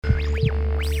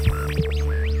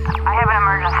I have an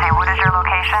emergency. What is your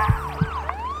location?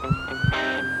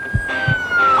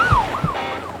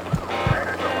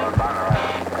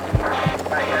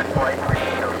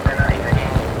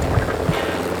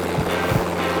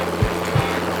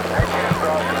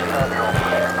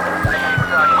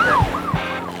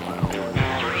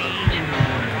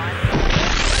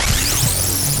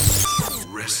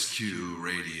 Rescue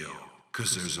Radio,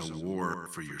 because there's a war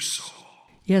for your soul.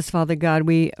 Yes, Father God,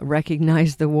 we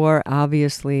recognize the war,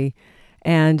 obviously,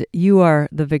 and you are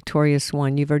the victorious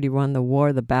one. You've already won the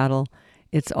war, the battle.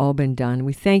 It's all been done.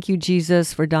 We thank you,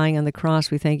 Jesus, for dying on the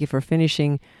cross. We thank you for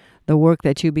finishing the work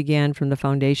that you began from the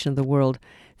foundation of the world.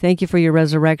 Thank you for your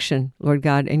resurrection, Lord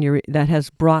God, and that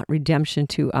has brought redemption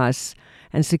to us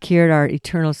and secured our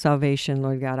eternal salvation,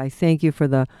 Lord God. I thank you for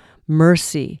the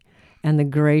mercy and the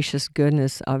gracious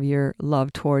goodness of your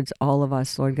love towards all of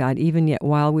us, Lord God. Even yet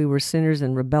while we were sinners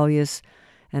and rebellious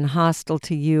and hostile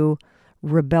to you,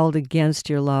 rebelled against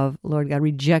your love, Lord God,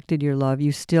 rejected your love,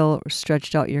 you still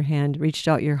stretched out your hand, reached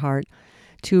out your heart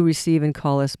to receive and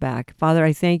call us back. Father,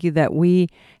 I thank you that we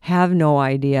have no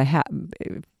idea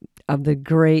of the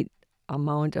great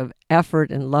amount of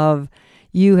effort and love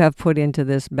you have put into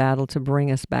this battle to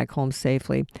bring us back home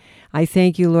safely. I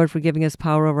thank you, Lord, for giving us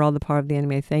power over all the power of the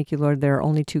enemy. I thank you, Lord, there are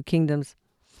only two kingdoms.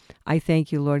 I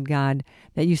thank you, Lord God,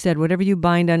 that you said, whatever you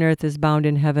bind on earth is bound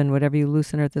in heaven. Whatever you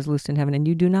loose on earth is loosed in heaven. And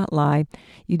you do not lie.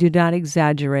 You do not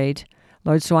exaggerate,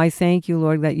 Lord. So I thank you,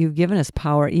 Lord, that you've given us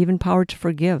power, even power to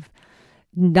forgive.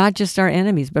 Not just our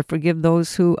enemies, but forgive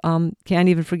those who can't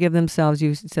even forgive themselves.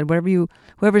 You said,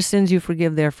 whoever sins you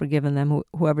forgive, they're forgiven them.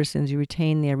 Whoever sins you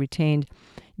retain, they are retained.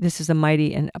 This is a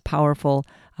mighty and a powerful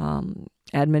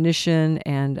admonition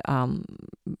and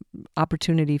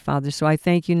opportunity, Father. So I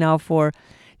thank you now for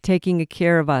taking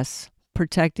care of us,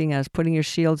 protecting us, putting your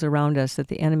shields around us, that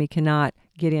the enemy cannot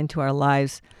get into our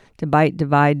lives to bite,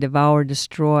 divide, devour,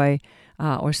 destroy,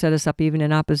 or set us up even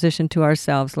in opposition to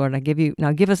ourselves, Lord.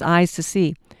 Give us eyes to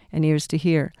see and ears to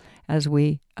hear as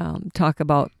we talk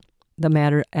about the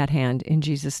matter at hand. In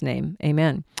Jesus' name,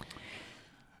 amen.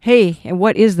 Hey, and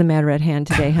what is the matter at hand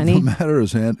today, honey?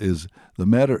 The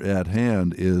matter at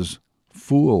hand is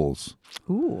fools.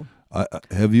 Ooh.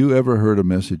 Have you ever heard a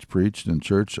message preached in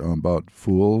church about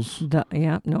fools?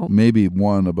 No. Maybe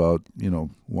one about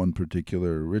one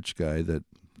particular rich guy that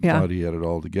thought he had it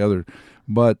all together,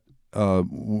 but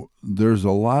there's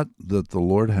a lot that the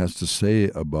Lord has to say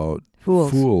about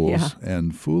fools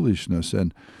and foolishness,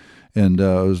 and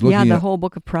I was looking at the whole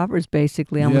book of Proverbs,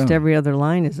 basically almost every other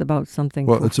line is about something.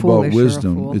 Well, it's about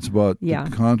wisdom. It's about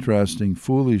contrasting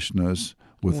foolishness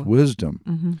with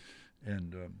wisdom,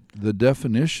 and the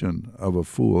definition of a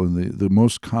fool, and the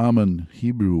most common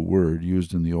Hebrew word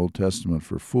used in the Old Testament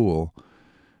for fool.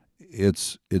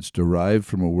 It's derived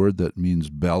from a word that means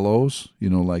bellows,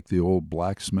 like the old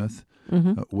blacksmith,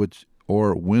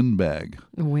 or windbag.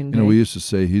 We used to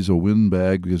say he's a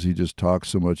windbag because he just talks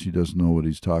so much he doesn't know what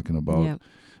he's talking about. Yep.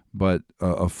 But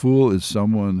a fool is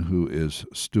someone who is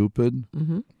stupid,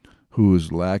 who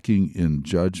is lacking in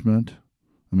judgment.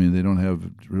 I mean, they don't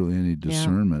have really any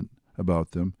discernment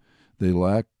about them. They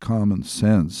lack common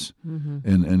sense,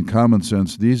 and common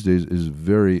sense these days is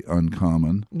very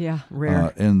uncommon. Yeah,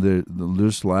 rare. And they're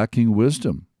just lacking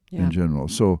wisdom in general.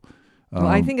 So,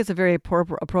 I think it's a very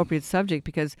appropriate subject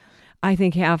because I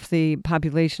think half the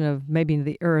population of maybe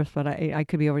the earth, but I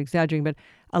could be over-exaggerating, but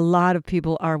a lot of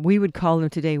people we would call them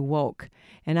today woke.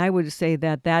 And I would say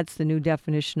that that's the new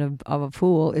definition of a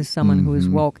fool is someone who is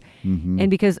woke. And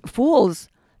because fools...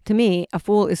 To me, a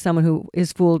fool is someone who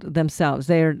is fooled themselves.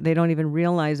 They don't even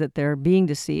realize that they're being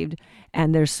deceived,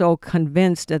 and they're so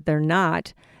convinced that they're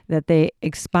not, that they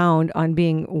expound on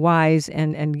being wise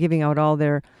and giving out all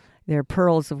their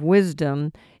pearls of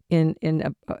wisdom and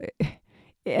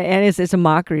it's a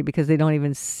mockery because they don't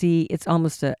even see. It's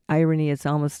almost an irony. It's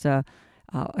almost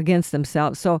against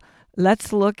themselves. So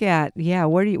let's look at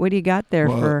what do you got there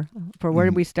for where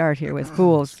did we start here with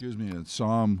fools? Excuse me, it's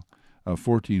Psalm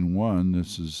 14:1,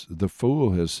 this is, the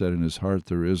fool has said in his heart,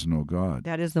 there is no God.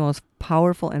 That is the most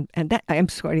powerful, and that, I'm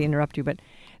sorry to interrupt you, but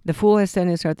the fool has said in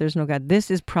his heart, there's no God. This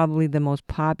is probably the most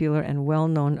popular and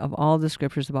well-known of all the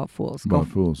scriptures about fools. About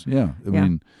fools, yeah. I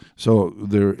mean, so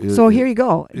there is... So here you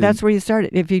go. That's where you started.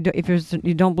 If you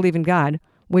don't believe in God,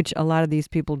 which a lot of these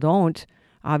people don't,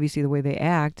 obviously the way they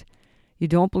act, you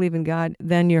don't believe in God,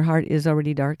 then your heart is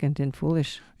already darkened and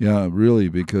foolish. Yeah, really,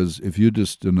 because if you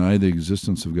just deny the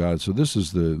existence of God, so this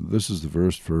is the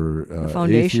verse for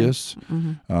atheists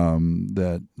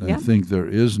that think there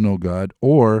is no God,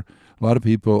 or a lot of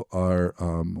people are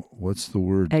what's the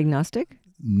word? Agnostic?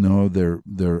 No,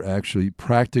 they're actually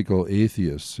practical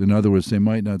atheists. In other words, they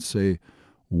might not say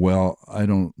well, I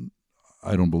don't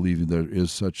believe there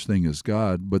is such thing as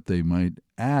God, but they might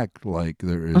act like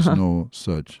there is no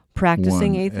such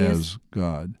practicing one atheists as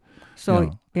God.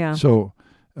 So yeah. So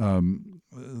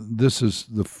this is,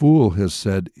 the fool has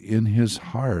said in his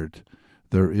heart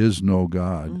there is no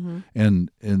God,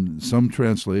 and in some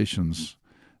translations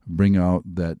bring out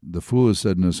that the fool has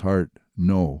said in his heart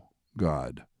no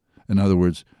God. In other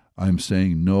words, I'm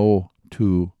saying no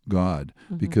to God,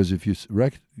 because if you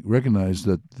recognize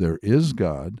that there is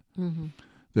God,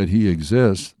 that he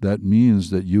exists, that means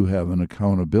that you have an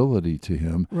accountability to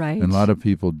him. Right. And a lot of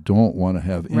people don't want to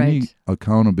have any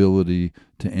accountability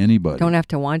to anybody. Don't have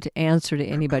to want to answer to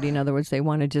anybody. In other words, they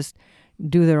want to just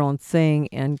do their own thing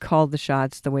and call the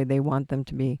shots the way they want them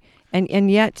to be.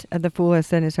 And yet the fool has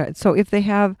said in his heart. So if they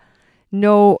have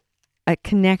no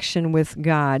connection with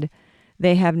God,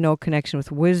 they have no connection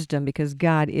with wisdom, because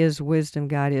God is wisdom.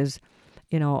 God is,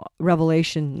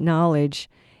 revelation, knowledge.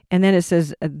 And then it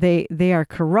says they are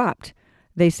corrupt.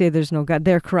 They say there's no God.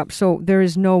 They're corrupt. So there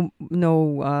is no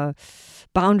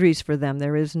boundaries for them.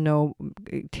 There is no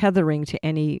tethering to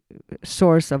any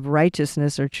source of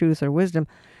righteousness or truth or wisdom.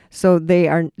 So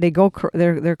they're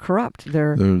corrupt.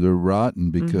 They're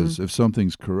rotten, because if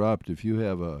something's corrupt, if you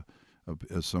have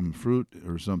some fruit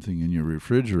or something in your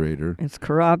refrigerator, it's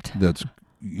corrupt. That's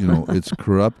it's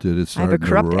corrupted. It's starting I have a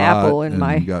corrupt to rot, apple in and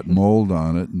my got mold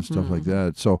on it and stuff like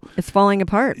that. So it's falling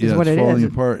apart. Is what it's it falling is.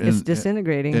 apart. It's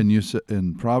disintegrating. And you said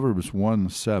in Proverbs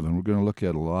 1:7, we're going to look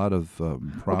at a lot of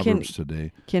Proverbs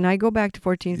today. Can I go back to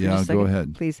 14 for just a second? Go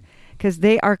ahead, please. Because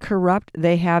they are corrupt.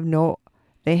 They have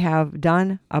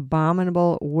done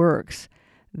abominable works.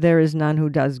 There is none who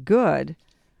does good.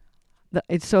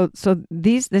 This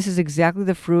is exactly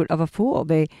the fruit of a fool.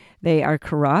 They are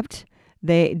corrupt.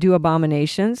 They do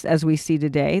abominations, as we see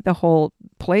today. The whole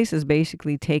place is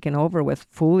basically taken over with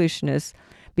foolishness,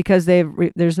 because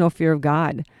there's no fear of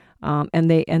God,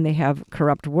 and they have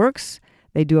corrupt works.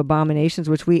 They do abominations,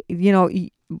 which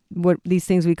what these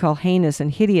things we call heinous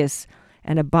and hideous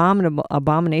and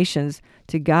abominations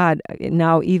to God.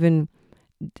 Now even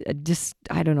just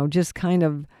kind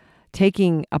of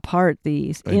taking apart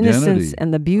the innocence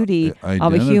and the beauty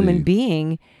of a human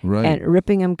being, and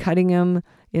ripping him, cutting him,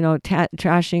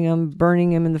 trashing him,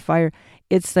 burning him in the fire.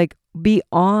 It's like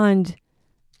beyond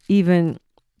even.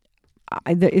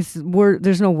 There's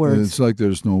no words. It's like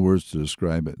there's no words to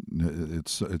describe it.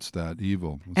 It's that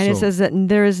evil. And it says that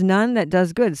there is none that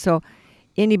does good. So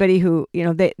anybody who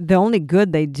the only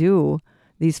good they do,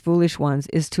 these foolish ones,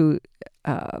 is to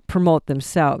promote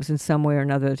themselves in some way or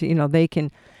another. They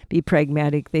can be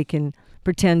pragmatic. They can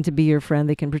pretend to be your friend.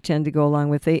 They can pretend to go along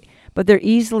with it. But they're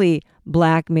easily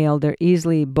blackmailed. They're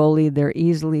easily bullied. They're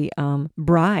easily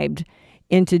bribed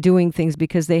into doing things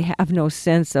because they have no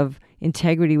sense of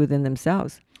integrity within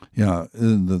themselves. Yeah,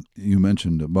 you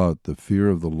mentioned about the fear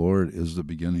of the Lord is the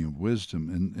beginning of wisdom.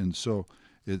 And so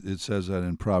it says that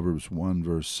in Proverbs 1,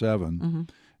 verse 7.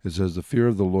 It says the fear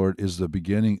of the Lord is the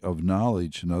beginning of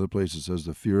knowledge. In other places it says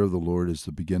the fear of the Lord is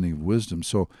the beginning of wisdom.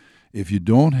 So if you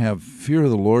don't have fear of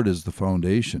the Lord is the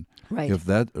foundation. Right. If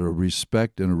that a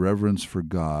respect and a reverence for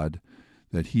God,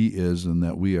 that he is, and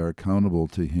that we are accountable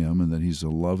to him, and that he's a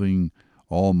loving,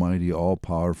 almighty,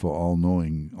 all-powerful,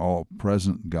 all-knowing,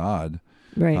 all-present God.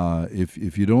 Right.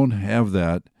 If you don't have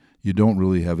that, you don't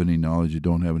really have any knowledge. You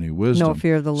don't have any wisdom. No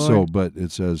fear of the Lord. So, but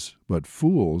it says, but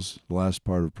fools, the last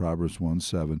part of Proverbs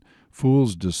 1:7,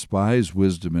 fools despise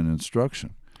wisdom and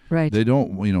instruction. Right. They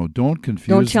don't confuse.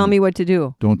 Don't tell me what to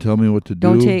do. Don't tell me what to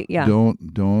do.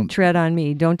 Don't tread on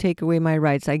me. Don't take away my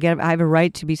rights. I have a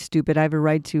right to be stupid. I have a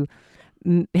right to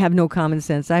have no common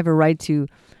sense. I have a right to,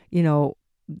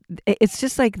 it's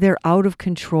just like they're out of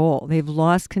control. They've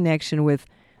lost connection with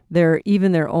their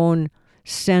own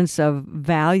sense of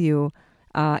value.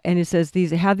 And it says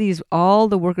all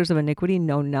the workers of iniquity,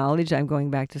 no knowledge. I'm going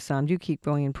back to Psalms. You keep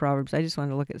going in Proverbs. I just want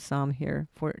to look at Psalm here,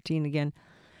 14 again.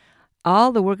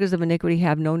 All the workers of iniquity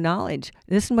have no knowledge.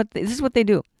 This is what they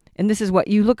do. And this is what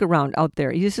you look around out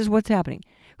there. This is what's happening.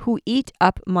 Who eat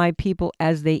up my people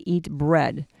as they eat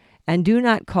bread, and do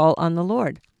not call on the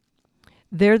Lord.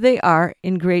 There they are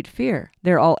in great fear.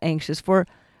 They're all anxious, for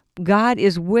God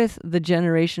is with the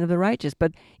generation of the righteous.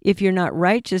 But if you're not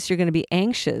righteous, you're going to be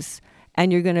anxious,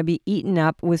 and you're going to be eaten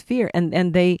up with fear.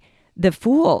 And the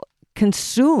fool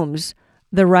consumes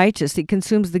the righteous. He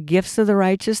consumes the gifts of the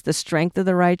righteous, the strength of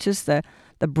the righteous, the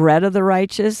bread of the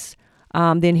righteous,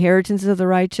 the inheritance of the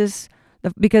righteous.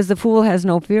 Because the fool has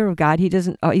no fear of God.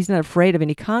 He's not afraid of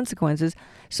any consequences.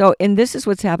 So, and this is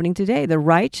what's happening today. The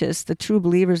righteous, the true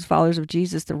believers, followers of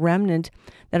Jesus, the remnant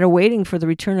that are waiting for the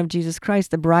return of Jesus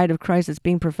Christ, the bride of Christ that's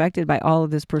being perfected by all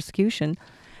of this persecution,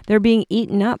 They're being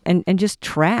eaten up and just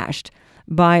trashed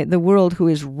by the world who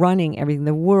is running everything.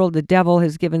 The world, the devil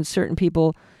has given certain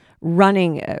people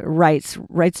running rights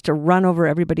to run over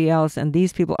everybody else. And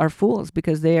these people are fools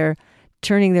because they are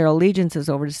turning their allegiances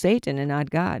over to Satan and not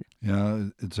God. Yeah,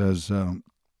 it says,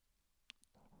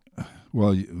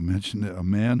 well, you mentioned a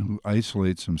man who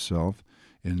isolates himself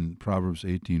in Proverbs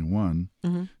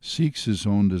 18:1 seeks his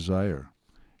own desire,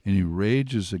 and he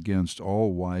rages against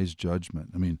all wise judgment.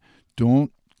 I mean,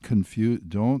 don't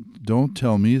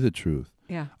tell me the truth.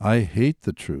 Yeah. I hate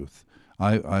the truth.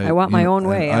 I want my own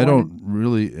way. I don't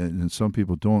really, and some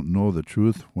people don't know the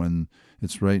truth when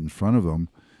it's right in front of them.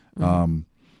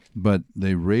 But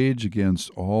they rage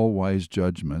against all wise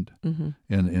judgment. And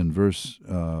in verse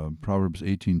Proverbs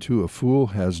 18:2, a fool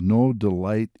has no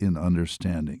delight in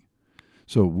understanding.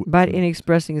 So, but in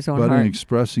expressing his own heart. But in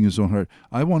expressing his own heart.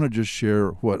 I want to just share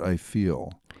what I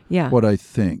feel. Yeah. What I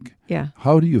think. Yeah.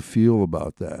 How do you feel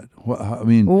about that? I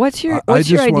mean, well, what's your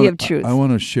idea of truth? I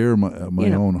want to share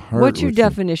my own heart. What's your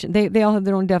definition? They all have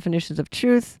their own definitions of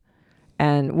truth,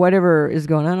 and whatever is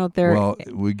going on out there. Well,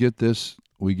 we get this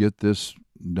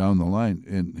down the line,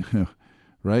 and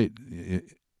right.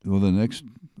 Well, the next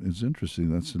is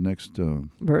interesting. That's the next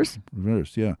verse.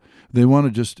 Yeah, they want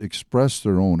to just express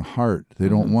their own heart. They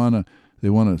don't want to. They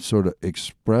want to sort of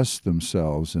express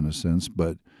themselves in a sense,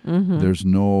 but there's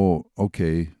no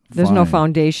There's no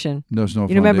foundation. There's no.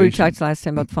 You remember we talked last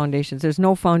time about foundations. There's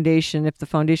no foundation. If the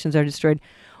foundations are destroyed,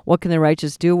 what can the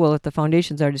righteous do? Well, if the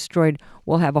foundations are destroyed,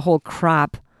 we'll have a whole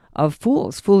crop of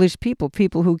fools, foolish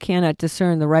people who cannot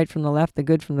discern the right from the left, the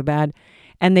good from the bad.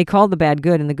 And they call the bad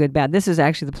good and the good bad. This is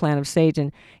actually the plan of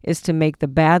Satan, is to make the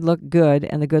bad look good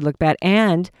and the good look bad.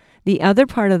 And the other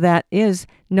part of that is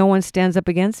no one stands up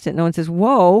against it. No one says,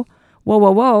 whoa,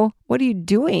 what are you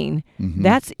doing?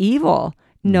 That's evil.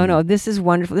 No, this is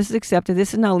wonderful. This is accepted.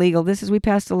 This is not legal. We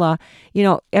passed a law.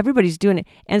 Everybody's doing it.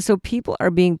 And so people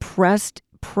are being pressed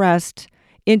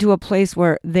into a place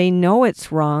where they know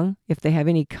it's wrong, if they have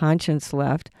any conscience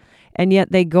left, and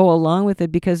yet they go along with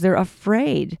it because they're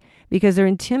afraid, because they're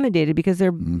intimidated, because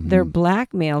they're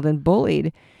blackmailed and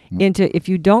bullied into, if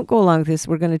you don't go along with this,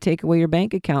 we're going to take away your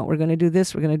bank account. We're going to do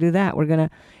this. We're going to do that. We're going to,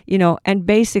 and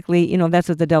basically, that's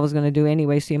what the devil's going to do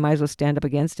anyway. So you might as well stand up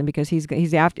against him, because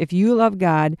he's after, if you love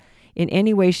God in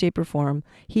any way, shape, or form,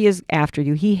 he is after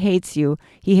you. He hates you.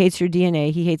 He hates your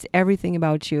DNA. He hates everything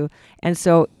about you. And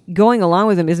so going along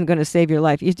with him isn't going to save your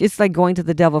life. It's like going to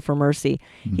the devil for mercy.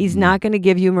 He's not going to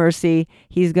give you mercy.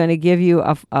 He's going to give you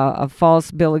a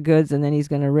false bill of goods, and then he's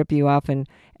going to rip you off and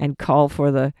call for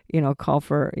what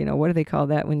do they call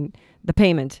that, when the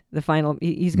payment, the final,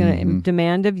 he's going to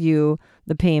demand of you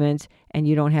the payment, and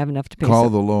you don't have enough to pay. Call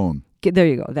the loan. There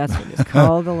you go. That's what it is.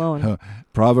 Call the loan.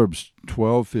 Proverbs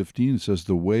 12:15 says,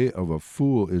 the way of a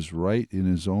fool is right in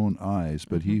his own eyes,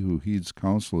 but he who heeds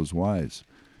counsel is wise.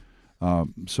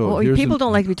 People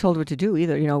don't like to be told what to do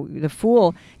either. The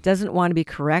fool doesn't want to be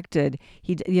corrected.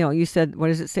 You said, what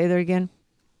does it say there again?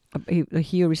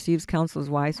 He who receives counsel is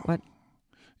wise. What?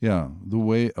 Yeah, the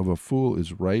way of a fool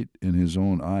is right in his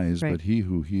own eyes, but he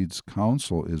who heeds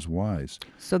counsel is wise.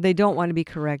 So they don't want to be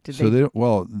corrected. So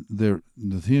the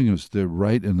thing is, they're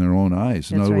right in their own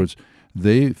eyes. In other words,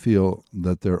 they feel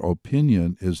that their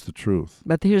opinion is the truth.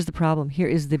 But here's the problem. Here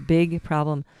is the big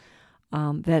problem,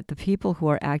 that the people who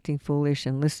are acting foolish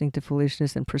and listening to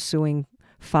foolishness and pursuing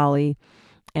folly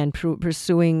and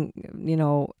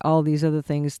pursuing, all these other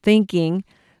things, thinking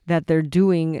that they're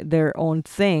doing their own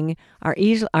thing, are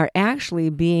actually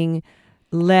being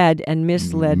led and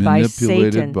misled by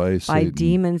Satan, by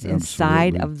demons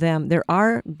inside of them. There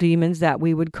are demons that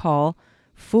we would call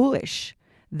foolish.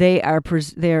 They are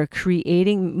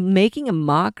making a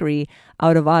mockery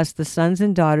out of us, the sons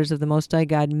and daughters of the Most High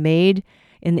God, made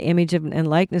in the image and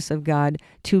likeness of God,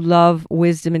 to love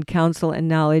wisdom and counsel and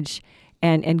knowledge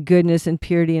and goodness and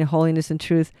purity and holiness and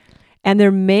truth. And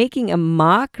they're making a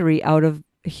mockery out of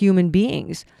human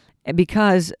beings,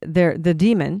 because the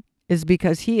demon is,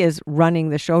 because he is running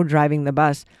the show, driving the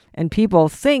bus, and people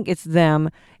think it's them,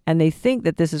 and they think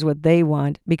that this is what they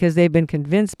want, because they've been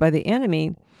convinced by the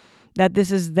enemy that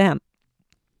this is them,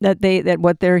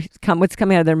 what's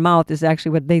coming out of their mouth is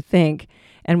actually what they think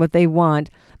and what they want,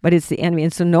 but it's the enemy.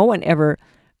 And so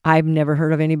I've never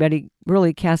heard of anybody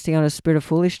really casting out a spirit of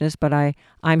foolishness, but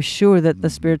I'm sure that the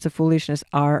spirits of foolishness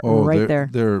are right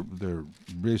there. They're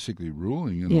basically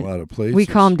ruling in a lot of places. We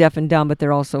call them deaf and dumb, but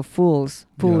they're also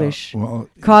foolish,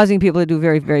 causing people to do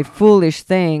very, very foolish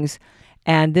things.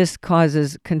 And this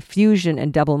causes confusion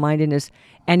and double-mindedness,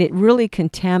 and it really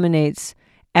contaminates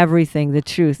everything. The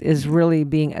truth is really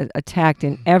being attacked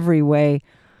in every way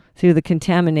through the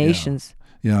contaminations.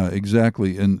 Yeah,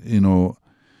 exactly. And,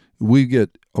 we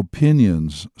get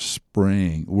opinions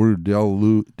spraying. We're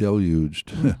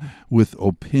deluged with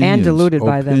opinions. And deluded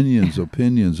by them. Opinions.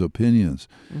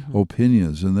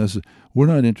 And we're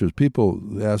not interested.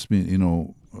 People ask me,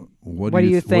 what do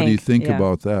you think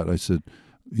about that? I said,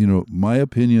 my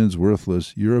opinion's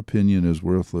worthless. Your opinion is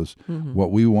worthless.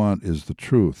 What we want is the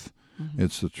truth.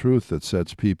 It's the truth that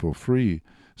sets people free.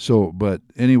 So, but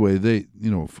anyway,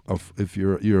 if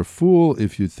you're a fool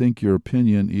if you think your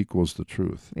opinion equals the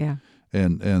truth. Yeah.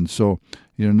 And so,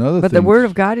 another thing. But the Word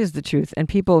of God is the truth, and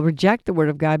people reject the Word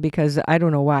of God because I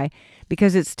don't know why,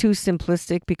 because it's too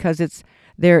simplistic, because it's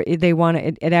they want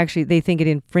to. It actually they think it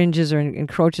infringes or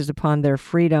encroaches upon their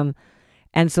freedom,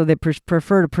 and so they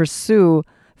prefer to pursue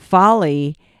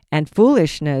folly and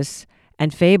foolishness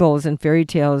and fables and fairy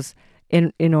tales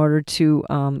in order to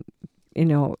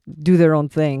do their own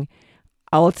thing.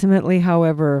 Ultimately,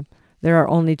 however, there are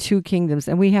only two kingdoms,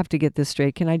 and we have to get this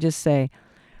straight. Can I just say,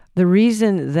 the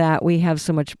reason that we have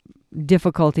so much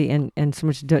difficulty and so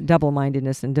much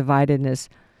double-mindedness and dividedness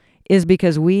is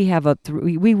because we have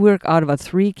we work out of a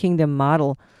three-kingdom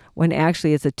model when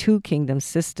actually it's a two-kingdom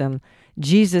system.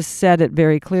 Jesus said it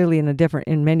very clearly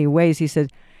in many ways. He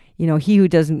said, he who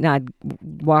does not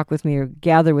walk with me or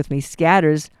gather with me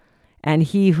scatters, and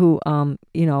he who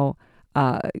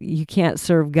you can't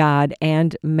serve God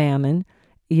and mammon.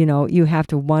 You have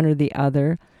to one or the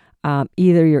other.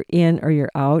 Either you're in or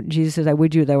you're out. Jesus says, I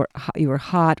would you that you were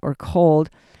hot or cold.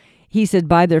 He said,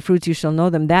 by their fruits you shall know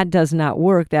them. That does not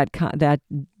work. That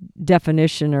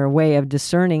definition or way of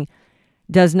discerning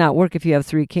does not work if you have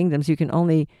three kingdoms. You can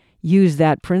only use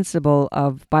that principle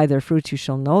of by their fruits you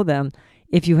shall know them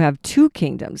if you have two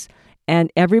kingdoms.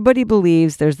 And everybody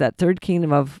believes there's that third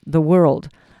kingdom of the world,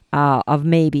 of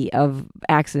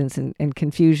accidents and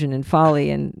confusion and folly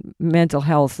and mental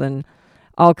health and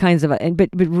all kinds of it. But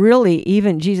really,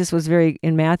 even Jesus was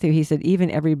in Matthew, he said,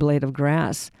 even every blade of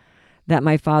grass that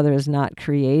my Father has not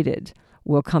created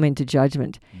will come into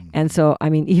judgment. And so,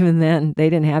 even then, they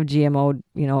didn't have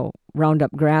GMO,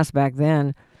 Roundup grass back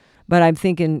then. But I'm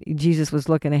thinking Jesus was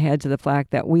looking ahead to the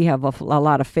fact that we have a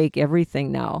lot of fake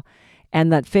everything now.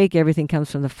 And that fake everything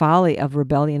comes from the folly of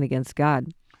rebellion against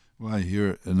God. Well, I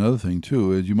hear another thing,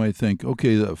 too, is you might think,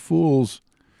 okay, the fools,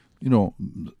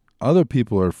 other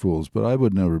people are fools, but I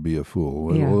would never be a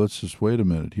fool. Yeah. Well, let's just wait a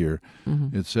minute here.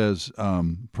 It says,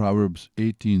 Proverbs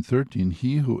 18:13,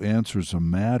 he who answers a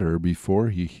matter before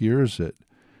he hears it,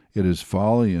 it is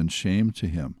folly and shame to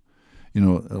him. A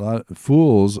lot of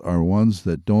fools are ones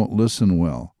that don't listen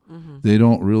well. They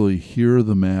don't really hear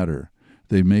the matter.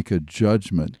 They make a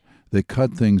judgment. They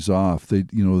cut things off.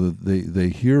 They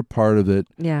hear part of it.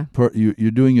 Yeah.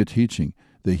 You're doing a teaching.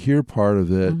 They hear part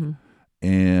of it,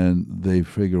 and they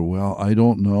figure, well, I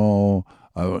don't know,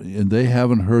 and they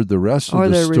haven't heard the rest of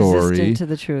the story. Or they're resistant to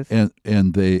the truth.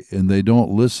 And they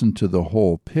don't listen to the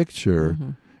whole picture,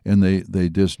 and they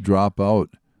just drop out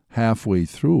halfway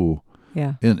through.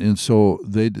 Yeah. And so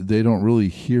they don't really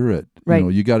hear it. Right.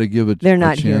 You got to give it They're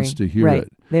not a chance to hear right. it.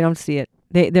 They don't see it.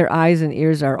 Their eyes and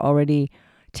ears are already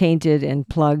tainted and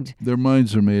plugged. Their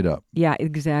minds are made up. Yeah,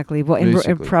 exactly. Well,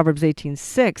 in Proverbs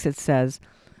 18:6, it says,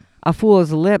 a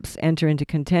fool's lips enter into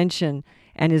contention,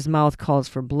 and his mouth calls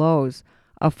for blows.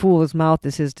 A fool's mouth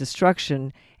is his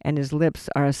destruction, and his lips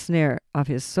are a snare of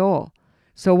his soul.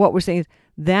 So what we're saying is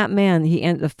that man,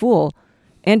 the fool,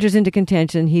 enters into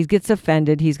contention. He gets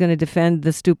offended. He's going to defend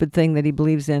the stupid thing that he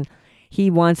believes in. He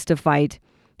wants to fight.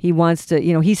 He wants to,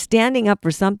 he's standing up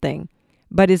for something,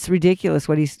 but it's ridiculous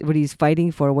what he's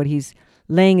fighting for. What he's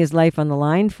laying his life on the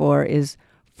line for is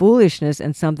foolishness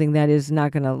and something that is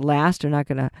not going to last or not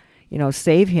going to,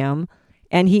 save him.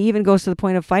 And he even goes to the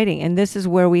point of fighting. And this is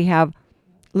where we have,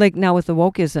 like now with the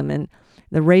wokeism and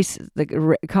the race,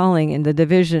 the calling and the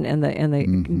division and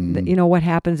the what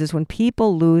happens is when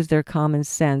people lose their common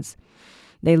sense,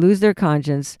 they lose their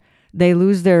conscience, they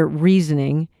lose their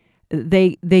reasoning.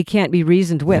 They can't be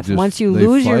reasoned with. Once you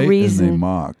lose your reason, and they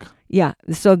mock. Yeah,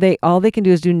 so all they can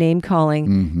do is do name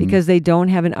calling because they don't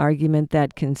have an argument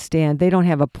that can stand. They don't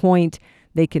have a point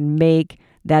they can make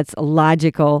that's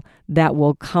logical, that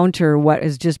will counter what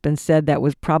has just been said that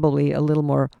was probably a little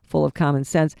more full of common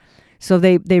sense. So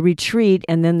they retreat,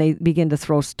 and then they begin to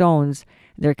throw stones.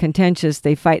 They're contentious.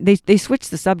 They fight. They switch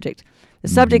the subject. The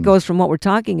subject goes from what we're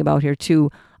talking about here to,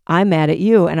 I'm mad at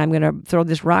you, and I'm going to throw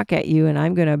this rock at you, and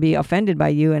I'm going to be offended by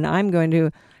you, and I'm going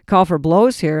to call for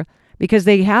blows here, because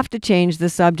they have to change the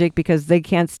subject because they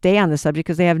can't stay on the subject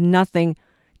because they have nothing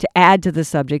to add to the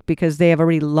subject because they have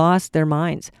already lost their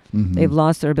minds. They've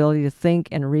lost their ability to think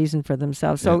and reason for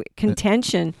themselves. So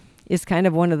contention is kind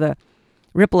of one of the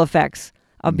ripple effects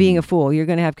of being a fool. You're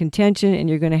going to have contention, and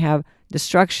you're going to have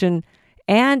destruction,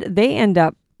 and they end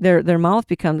up their mouth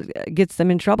gets them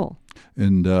in trouble.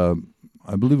 And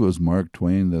I believe it was Mark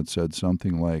Twain that said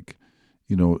something like,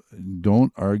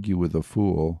 don't argue with a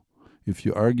fool. If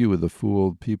you argue with a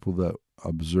fool, people that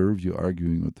observe you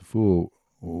arguing with the fool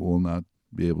will not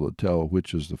be able to tell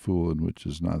which is the fool and which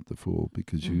is not the fool,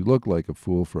 because you look like a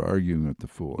fool for arguing with the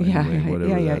fool.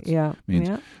 Whatever that means.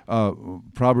 Yeah.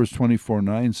 Proverbs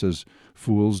 24:9 says,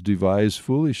 fools devise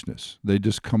foolishness. They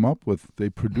just they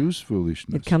produce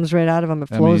foolishness. It comes right out of them. It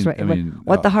flows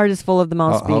what the heart is full of, the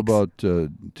mouth speaks. How about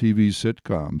TV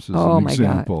sitcoms as an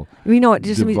example? God.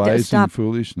 Devising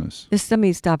foolishness. Let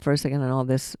me stop for a second on all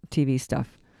this TV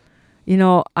stuff.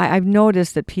 I've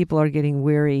noticed that people are getting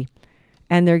weary,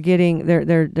 and they're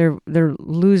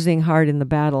losing heart in the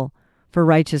battle for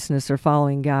righteousness or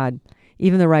following God,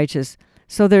 even the righteous.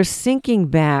 So they're sinking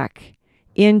back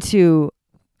into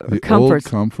the comforts.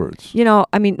 Old comforts.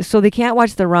 So they can't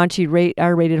watch the raunchy,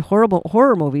 R-rated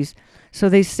horror movies. So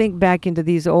they sink back into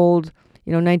these old,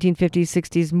 1950s,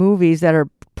 60s movies that are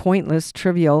pointless,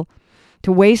 trivial,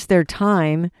 to waste their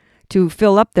time, to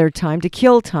fill up their time, to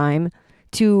kill time,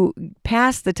 to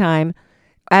pass the time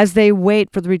as they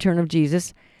wait for the return of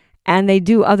Jesus, and they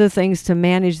do other things to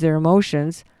manage their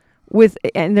emotions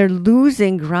and they're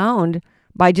losing ground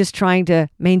by just trying to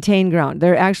maintain ground.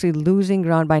 They're actually losing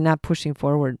ground by not pushing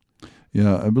forward.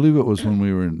 Yeah, I believe it was when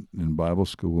we were in Bible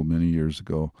school many years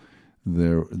ago.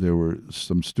 There were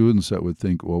some students that would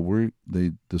think,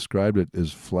 they described it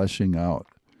as fleshing out.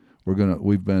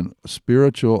 We've been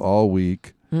spiritual all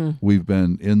week. We've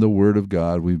been in the Word of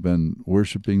God. We've been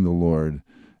worshiping the Lord.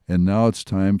 And now it's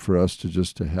time for us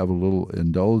to have a little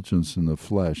indulgence in the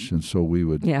flesh. And so we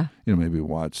would, maybe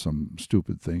watch some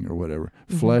stupid thing or whatever.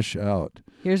 Flesh out.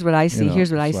 Here's what I see.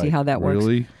 Here's what I see how that works.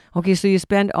 Really? Okay, so you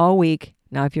spend all week.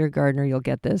 Now, if you're a gardener, you'll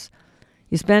get this.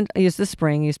 It's the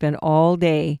spring. You spend all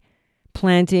day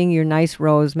planting your nice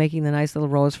rows, making the nice little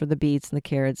rows for the beets and the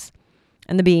carrots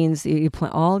and the beans. You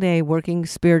plant all day working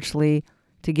spiritually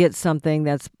to get something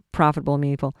that's profitable and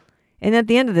meaningful. And at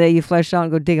the end of the day, you flesh out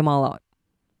and go dig them all out.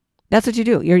 That's what you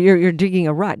do. You're digging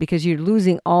a rut because you're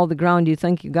losing all the ground you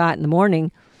think you got in the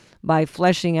morning by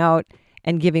fleshing out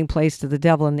and giving place to the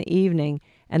devil in the evening,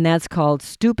 and that's called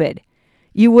stupid.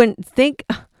 You wouldn't think,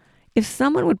 if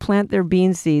someone would plant their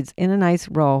bean seeds in a nice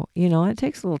row, it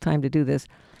takes a little time to do this,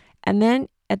 and then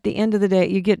at the end of the day,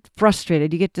 you get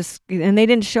frustrated, and they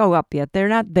didn't show up yet. They're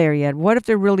not there yet. What if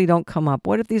they really don't come up?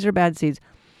 What if these are bad seeds?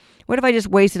 What if I just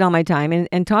wasted all my time?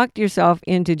 And talk to yourself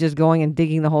into just going and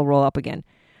digging the whole row up again.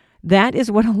 That is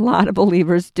what a lot of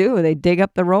believers do. They dig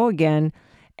up the row again,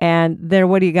 and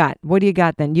what do you got? What do you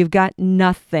got then? You've got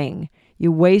nothing.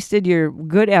 You wasted your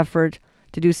good effort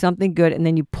to do something good, and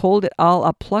then you pulled it all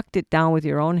up, plucked it down with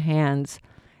your own hands.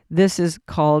 This is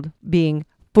called being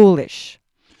foolish.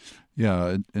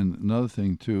 Yeah, and another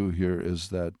thing, too, here is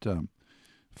that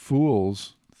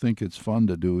fools think it's fun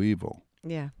to do evil.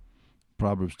 Yeah.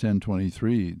 Proverbs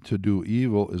 10:23, to do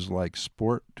evil is like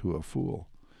sport to a fool.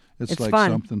 It's like fun.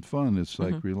 Something fun. It's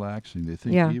like relaxing. They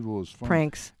think evil is fun.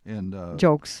 Pranks. And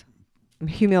jokes.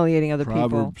 Humiliating other people.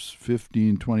 Proverbs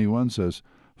 15:21 says,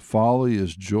 folly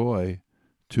is joy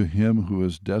to him who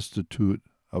is destitute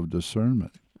of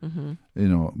discernment.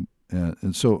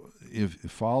 And so if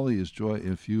folly is joy,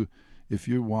 if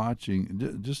you're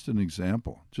watching, just an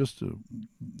example,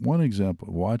 one example,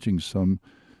 watching some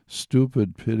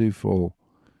stupid, pitiful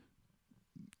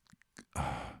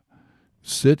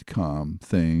sitcom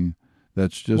thing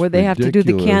that's just where they have to do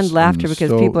the canned laughter because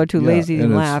people are too lazy to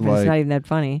laugh. It's not even that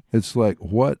funny. It's like,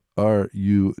 what are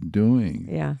you doing?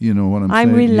 Yeah. You know what I'm saying?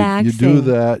 I'm relaxing. You do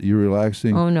that, you're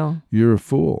relaxing. Oh, no. You're a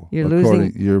fool. You're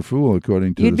losing. You're a fool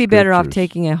according to You'd the be better off scriptures.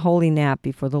 taking a holy nap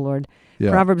before the Lord. Yeah.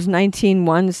 Proverbs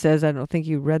 19:1 says, I don't think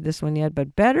you read this one yet,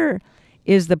 but better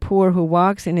is the poor who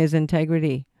walks in his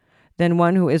integrity than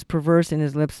one who is perverse in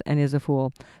his lips and is a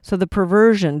fool. So the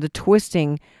perversion, the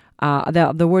twisting,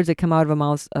 the words that come out of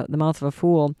the mouth of a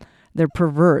fool, they're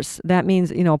perverse. That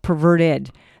means,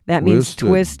 perverted. That means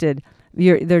twisted.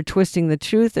 They're twisting the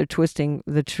truth. They're twisting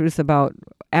the truth about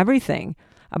everything,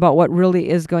 about what really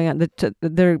is going on.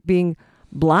 They're being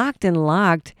blocked and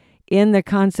locked in the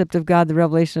concept of God, the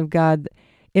revelation of God.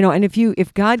 And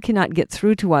if God cannot get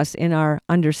through to us in our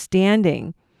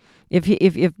understanding, if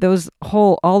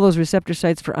all those receptor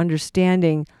sites for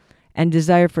understanding and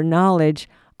desire for knowledge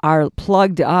are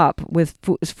plugged up with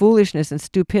foolishness and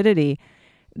stupidity,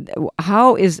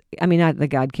 not that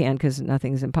God can, because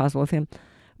nothing is impossible with him,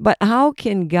 but how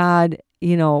can God,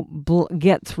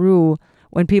 get through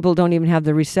when people don't even have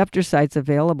the receptor sites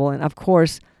available? And of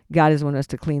course, God has wanted us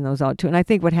to clean those out too. And I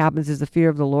think what happens is the fear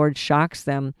of the Lord shocks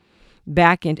them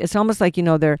back into. It's almost like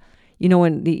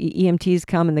when the EMTs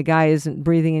come and the guy isn't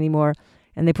breathing anymore,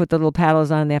 and they put the little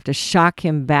paddles on, and they have to shock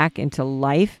him back into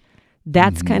life.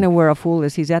 That's kind of where a fool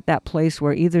is. He's at that place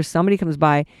where either somebody comes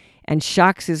by and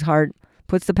shocks his heart,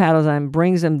 puts the paddles on,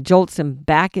 brings him, jolts him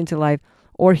back into life,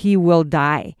 or he will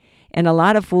die. And a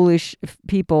lot of foolish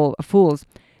people, fools,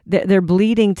 they're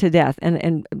bleeding to death.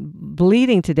 And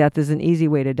bleeding to death is an easy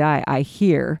way to die, I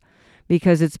hear,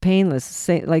 because it's painless,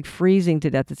 like freezing to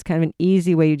death. It's kind of an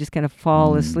easy way. You just kind of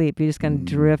fall asleep. You just kind of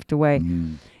drift away.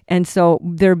 And so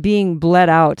they're being bled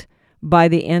out by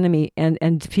the enemy,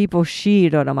 and people, they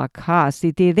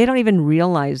don't even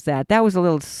realize that. That was a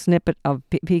little snippet of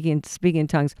speaking in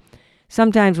tongues.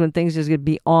 Sometimes when things just get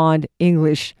beyond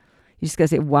English, you just got to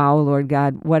say, wow, Lord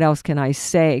God, what else can I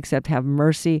say except have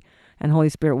mercy? And Holy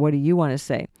Spirit, what do you want to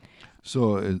say?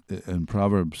 So in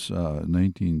Proverbs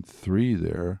 19:3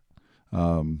 there,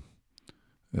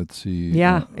 let's see.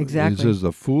 Yeah, exactly. It says,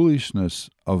 the foolishness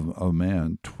of a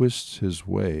man twists his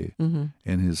way, and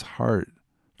his heart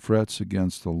frets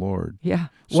against the Lord. Yeah.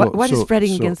 What does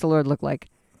fretting against the Lord look like?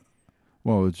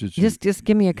 Well, it's just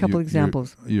give me a couple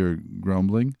examples. You're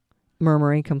grumbling.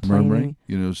 Murmuring, complaining.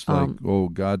 It's like,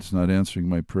 God's not answering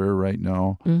my prayer right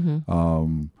now.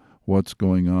 What's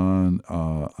going on?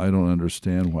 I don't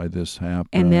understand why this happened.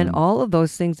 And then all of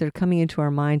those things that are coming into our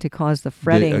mind to cause the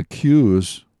fretting. They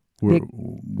accuse.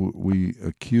 We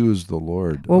accuse the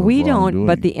Lord. Well, we don't,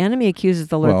 but the enemy accuses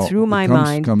the Lord through my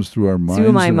mind. Comes through our minds,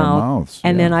 through my and mouth, our mouths.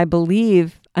 And then I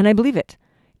believe it.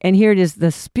 And here it is,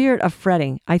 the spirit of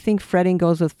fretting. I think fretting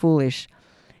goes with foolish.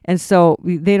 And so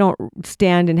they don't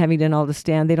stand in having done all to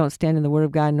stand. They don't stand in the Word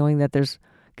of God knowing that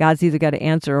God's either got to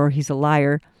answer or he's a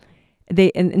liar.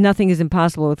 And nothing is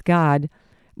impossible with God.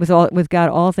 With God,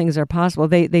 all things are possible.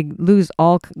 They lose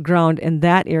all ground in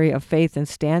that area of faith and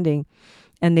standing,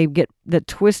 and they get the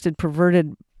twisted,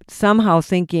 perverted, somehow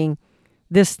thinking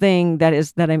this thing that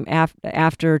I'm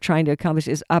after trying to accomplish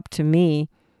is up to me,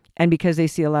 and because they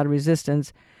see a lot of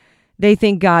resistance, they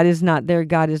think God is not there.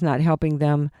 God is not helping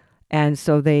them. And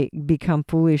so they become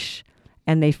foolish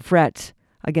and they fret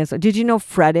against. Did you know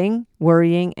fretting,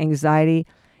 worrying, anxiety,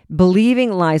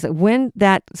 believing lies, when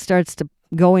that starts to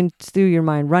go through your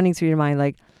mind, running through your mind,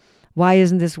 like, why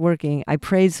isn't this working? I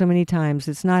prayed so many times.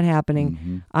 It's not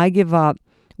happening. I give up.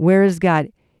 Where is God?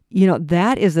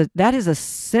 That is a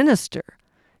sinister,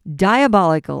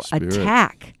 diabolical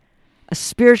attack, a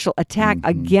spiritual attack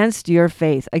against your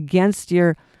faith, against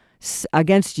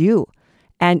you.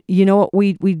 And you know what?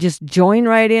 We just join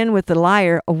right in with the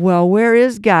liar. Well, where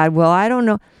is God? Well, I don't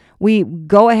know. We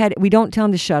go ahead. We don't tell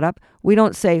him to shut up. We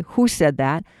don't say, who said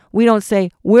that? We don't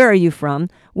say, where are you from?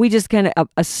 We just kind of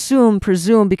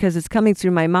presume, because it's coming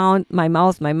through my mouth,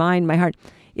 my mind, my heart.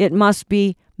 It must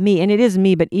be me. And it is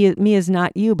me, but me is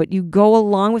not you. But you go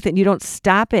along with it. And you don't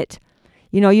stop it.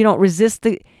 You don't resist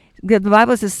the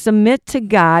Bible says, submit to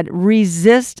God,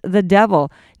 resist the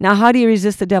devil. Now, how do you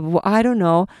resist the devil? Well, I don't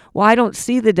know. Well, I don't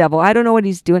see the devil. I don't know what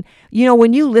he's doing.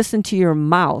 When you listen to your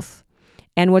mouth,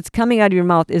 and what's coming out of your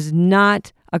mouth is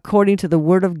not according to the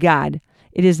Word of God,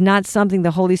 it is not something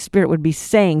the Holy Spirit would be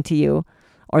saying to you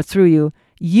or through you.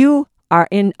 You are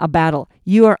in a battle.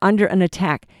 You are under an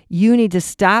attack. You need to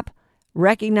stop,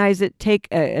 recognize it, take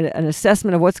an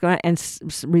assessment of what's going on, and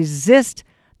resist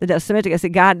the Semitic. I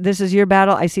said, God, this is your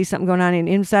battle. I see something going on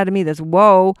inside of me that's,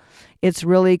 whoa, it's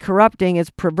really corrupting. It's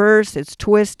perverse. It's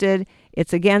twisted.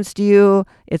 It's against you.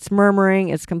 It's murmuring.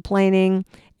 It's complaining.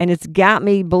 And it's got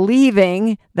me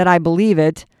believing that I believe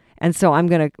it. And so I'm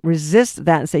going to resist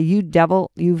that and say, you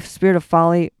devil, you spirit of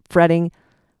folly, fretting,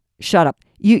 shut up.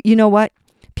 You know what?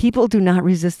 People do not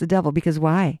resist the devil. Because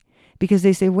why? Because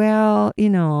they say, well,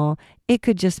 it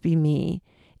could just be me.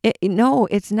 No,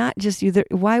 it's not just you.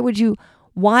 Why would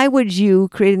you,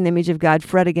 create in the image of God,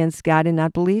 fret against God and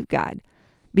not believe God?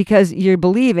 Because you're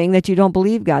believing that you don't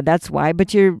believe God. That's why,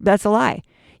 but that's a lie.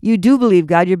 You do believe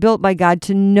God. You're built by God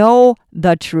to know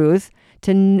the truth,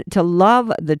 to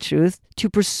love the truth, to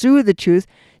pursue the truth,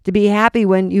 to be happy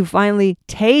when you finally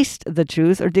taste the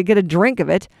truth or to get a drink of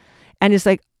it. And it's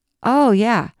like, oh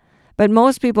yeah. But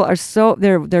most people are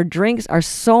their drinks are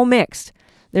so mixed.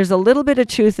 There's a little bit of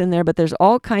truth in there, but there's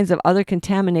all kinds of other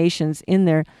contaminations in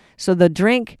there. So the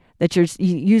drink that you're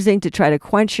using to try to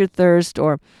quench your thirst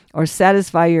or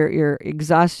satisfy your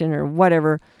exhaustion or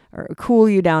whatever, or cool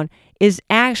you down, is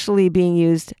actually being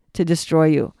used to destroy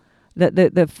you.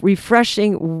 The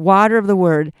refreshing water of the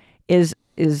Word is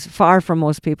far from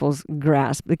most people's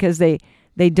grasp, because they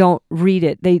They don't read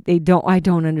it. I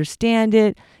don't understand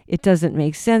it. It doesn't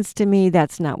make sense to me.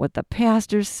 That's not what the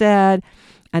pastor said.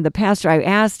 And the pastor, I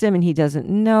asked him and he doesn't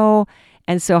know.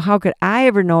 And so how could I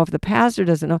ever know if the pastor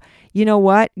doesn't know? You know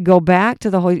what? Go back to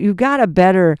the Holy. You've got a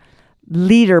better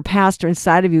leader, pastor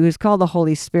inside of you who's called the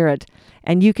Holy Spirit.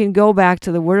 And you can go back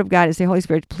to the Word of God and say, Holy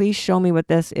Spirit, please show me what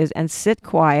this is, and sit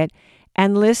quiet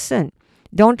and listen.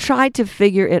 Don't try to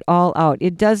figure it all out.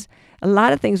 It does. A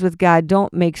lot of things with God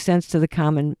don't make sense to the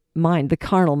common mind, the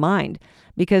carnal mind,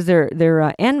 because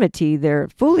they're enmity, they're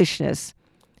foolishness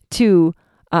to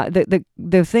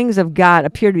the things of God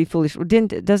appear to be foolish.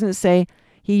 Doesn't it say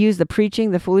he used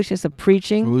the foolishness of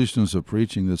preaching? Foolishness of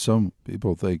preaching, that some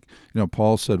people think,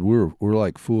 Paul said we're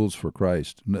like fools for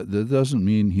Christ. That doesn't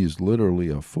mean he's literally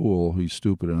a fool. He's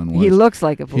stupid and unwise. He looks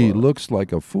like a fool. He looks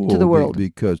like a fool to the world.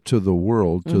 Because to the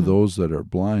world, to those that are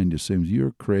blind, it seems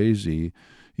you're crazy.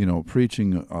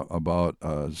 Preaching about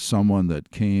someone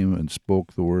that came and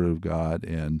spoke the word of God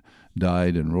and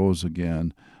died and rose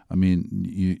again. I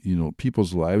mean,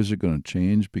 people's lives are going to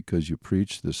change because you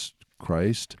preach this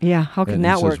Christ. Yeah, how can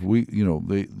that work?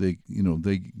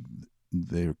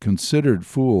 They're considered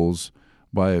fools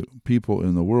by people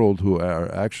in the world who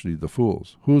are actually the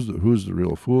fools. Who's the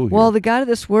real fool here? Well, the God of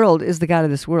this world is the God of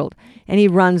this world, and he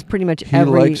runs pretty much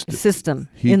every system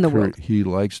in the world. He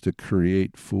likes to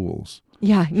create fools.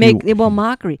 Yeah,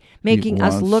 mockery, making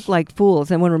us look like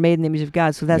fools, and when we're made in the image of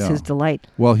God, so that's his delight.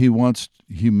 Well, he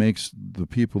makes the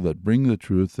people that bring the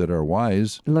truth that are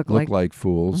wise look like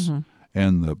fools,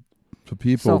 and the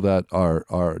people that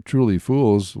are truly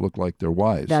fools look like they're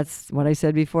wise. That's what I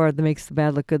said before. That makes the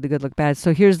bad look good, the good look bad.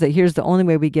 So here's the only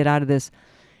way we get out of this.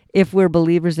 If we're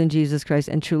believers in Jesus Christ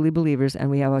and truly believers,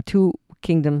 and we have a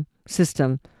two-kingdom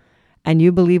system, and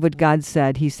you believe what God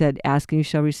said, he said, ask and you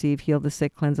shall receive, heal the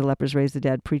sick, cleanse the lepers, raise the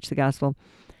dead, preach the gospel.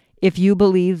 If you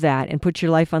believe that and put your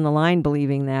life on the line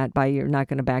believing that, you're not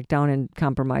going to back down and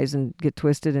compromise and get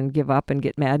twisted and give up and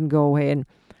get mad and go away and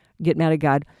get mad at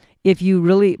God. If you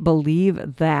really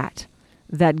believe that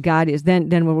God is, then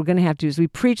what we're going to have to do is we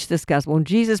preach this gospel. When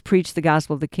Jesus preached the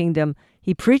gospel of the kingdom,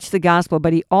 he preached the gospel,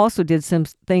 but he also did some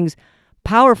things,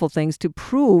 powerful things, to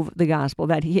prove the gospel,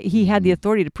 that he had the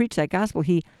authority to preach that gospel.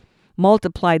 He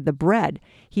multiplied the bread.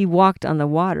 He walked on the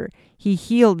water. He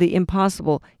healed the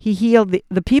impossible. He healed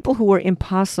the people who were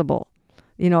impossible.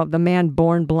 The man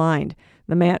born blind,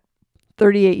 the man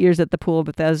 38 years at the pool of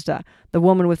Bethesda, the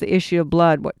woman with the issue of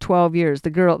blood, 12 years, the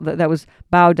girl that was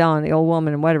bowed down, the old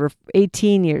woman, and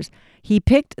 18 years. He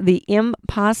picked the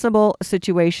impossible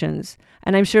situations,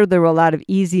 and I'm sure there were a lot of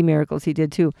easy miracles he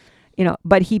did too,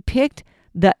 but he picked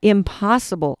the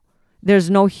impossible. There's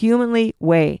no humanly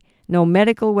way, no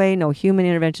medical way, no human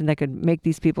intervention that could make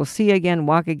these people see again,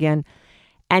 walk again.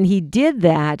 And he did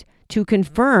that to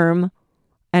confirm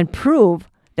and prove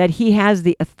that he has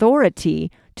the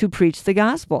authority to preach the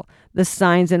gospel, the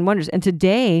signs and wonders. And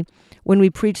today, when we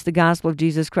preach the gospel of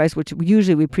Jesus Christ, which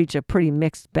usually we preach a pretty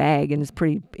mixed bag and it's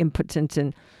pretty impotent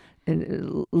and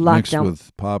locked mixed down.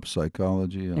 With pop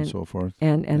psychology and so forth.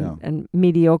 And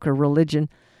mediocre religion.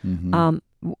 Mm-hmm.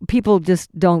 People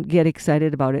just don't get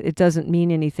excited about it. It doesn't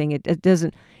mean anything. It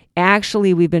doesn't.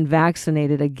 Actually, we've been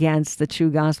vaccinated against the true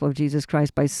gospel of Jesus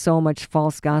Christ by so much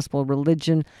false gospel,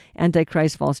 religion,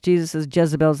 antichrist, false Jesuses,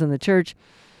 Jezebels in the church.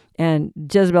 And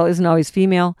Jezebel isn't always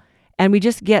female. And we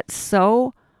just get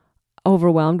so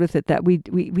overwhelmed with it that we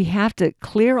have to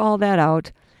clear all that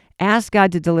out. Ask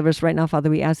God to deliver us right now, Father.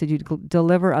 We ask that you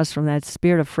deliver us from that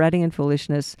spirit of fretting and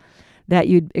foolishness, that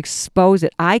you'd expose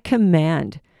it. I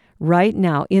command right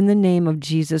now, in the name of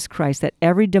Jesus Christ, that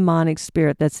every demonic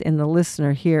spirit that's in the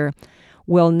listener here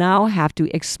will now have to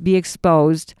be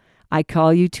exposed. I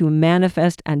call you to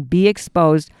manifest and be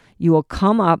exposed. You will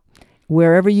come up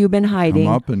wherever you've been hiding.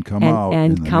 Come up and come out.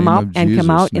 And come up and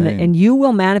come out. And you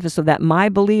will manifest so that my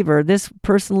believer, this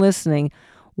person listening,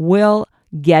 will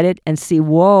get it and see,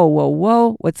 whoa,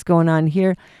 what's going on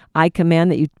here? I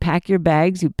command that you pack your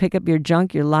bags, you pick up your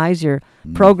junk, your lies, your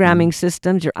programming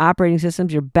systems, your operating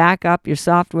systems, your backup, your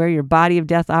software, your body of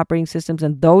death operating systems,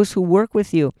 and those who work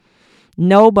with you.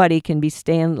 Nobody can be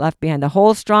staying left behind. The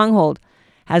whole stronghold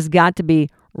has got to be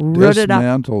rooted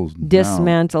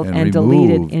dismantled and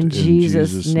deleted in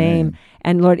Jesus' name.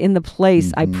 And Lord, in the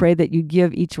place, I pray that you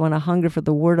give each one a hunger for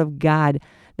the word of God,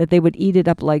 that they would eat it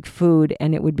up like food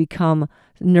and it would become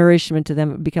nourishment to them.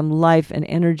 It would become life and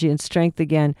energy and strength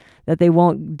again, that they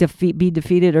won't be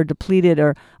defeated or depleted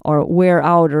or wear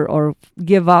out or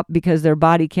give up because their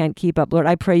body can't keep up. Lord,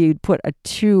 I pray you'd put a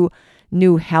true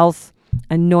new health,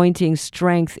 anointing,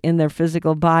 strength in their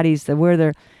physical bodies, that where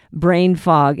they're brain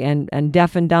fog and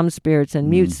deaf and dumb spirits and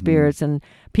mute spirits and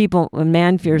people and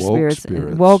man-fear spirits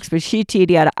and woke spirits.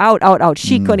 Out.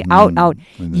 She could out.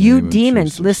 You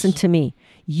demons, listen to me.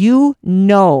 You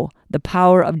know the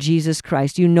power of Jesus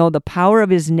Christ. You know the power of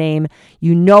his name.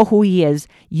 You know who he is.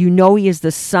 You know he is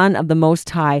the Son of the Most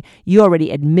High. You already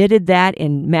admitted that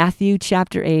in Matthew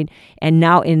chapter 8. And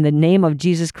now in the name of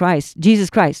Jesus Christ,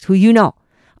 who you know,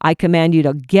 I command you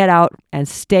to get out and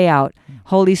stay out.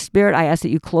 Holy Spirit, I ask that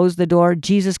you close the door.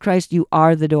 Jesus Christ, you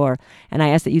are the door. And I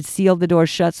ask that you'd seal the door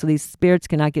shut so these spirits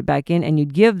cannot get back in. And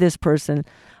you'd give this person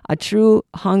a true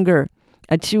hunger,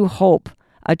 a true hope,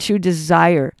 a true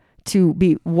desire to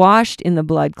be washed in the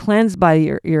blood, cleansed by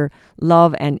your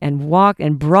love, and walk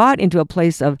and brought into a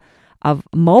place of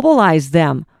mobilize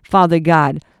them, Father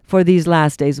God, for these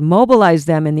last days. Mobilize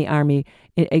them in the army,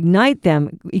 ignite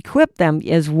them, equip them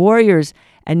as warriors,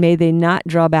 and may they not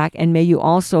draw back. And may you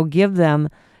also give them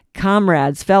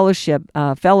comrades, fellowship,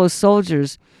 fellow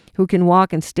soldiers who can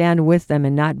walk and stand with them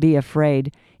and not be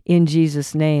afraid. In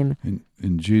Jesus' name.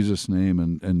 In Jesus' name,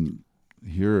 and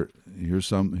here's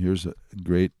a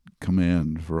great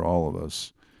command for all of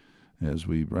us as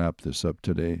we wrap this up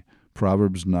today.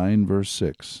 Proverbs 9 verse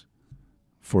 6.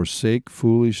 Forsake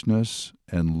foolishness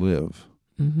and live,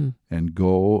 and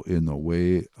go in the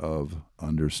way of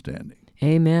understanding.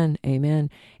 Amen.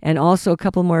 And also a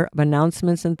couple more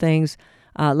announcements and things.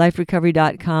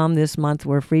 LifeRecovery.com this month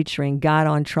we're featuring God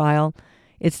on Trial.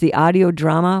 It's the audio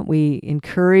drama. We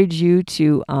encourage you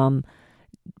to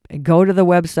go to the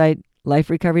website,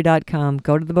 LifeRecovery.com,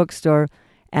 go to the bookstore,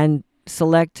 and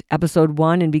select episode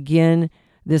 1 and begin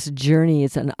this journey.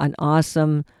 It's an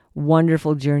awesome,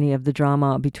 wonderful journey of the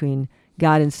drama between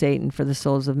God and Satan for the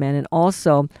souls of men. And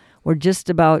also, I'm just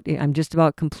about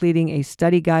completing a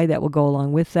study guide that will go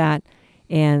along with that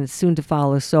and soon to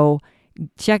follow. So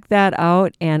check that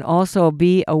out, and also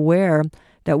be aware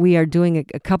that we are doing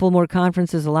a couple more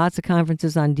conferences. Lots of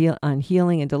conferences on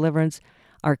healing and deliverance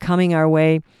are coming our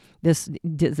way. This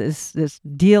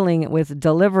dealing with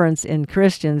deliverance in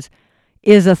Christians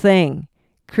is a thing.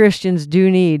 Christians do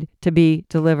need to be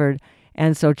delivered.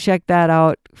 And so check that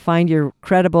out. Find your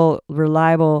credible,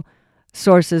 reliable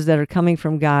sources that are coming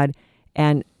from God,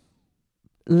 and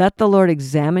let the Lord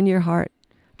examine your heart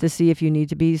to see if you need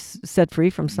to be set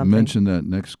free from something. Mention that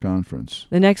next conference.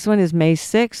 The next one is May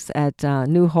 6th at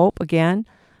New Hope again.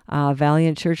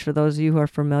 Valiant Church, for those of you who are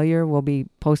familiar, will be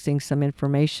posting some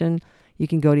information. You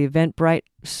can go to Eventbrite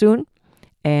soon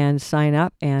and sign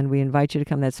up, and we invite you to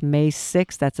come. That's May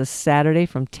 6th. That's a Saturday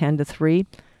from 10 to 3.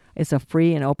 It's a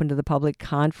free and open to the public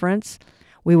conference.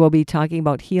 We will be talking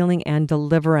about healing and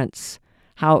deliverance,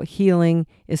 how healing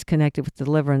is connected with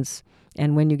deliverance,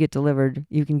 and when you get delivered,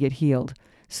 you can get healed.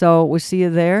 So we'll see you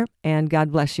there, and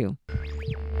God bless you. I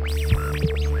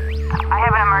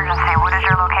have an emergency. What is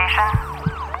your location?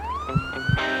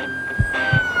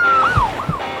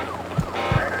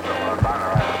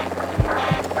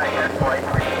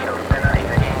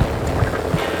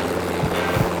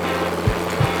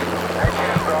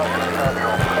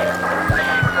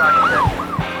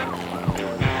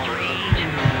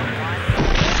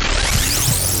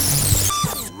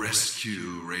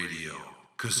 Rescue Radio,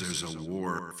 because there's a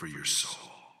war for your soul.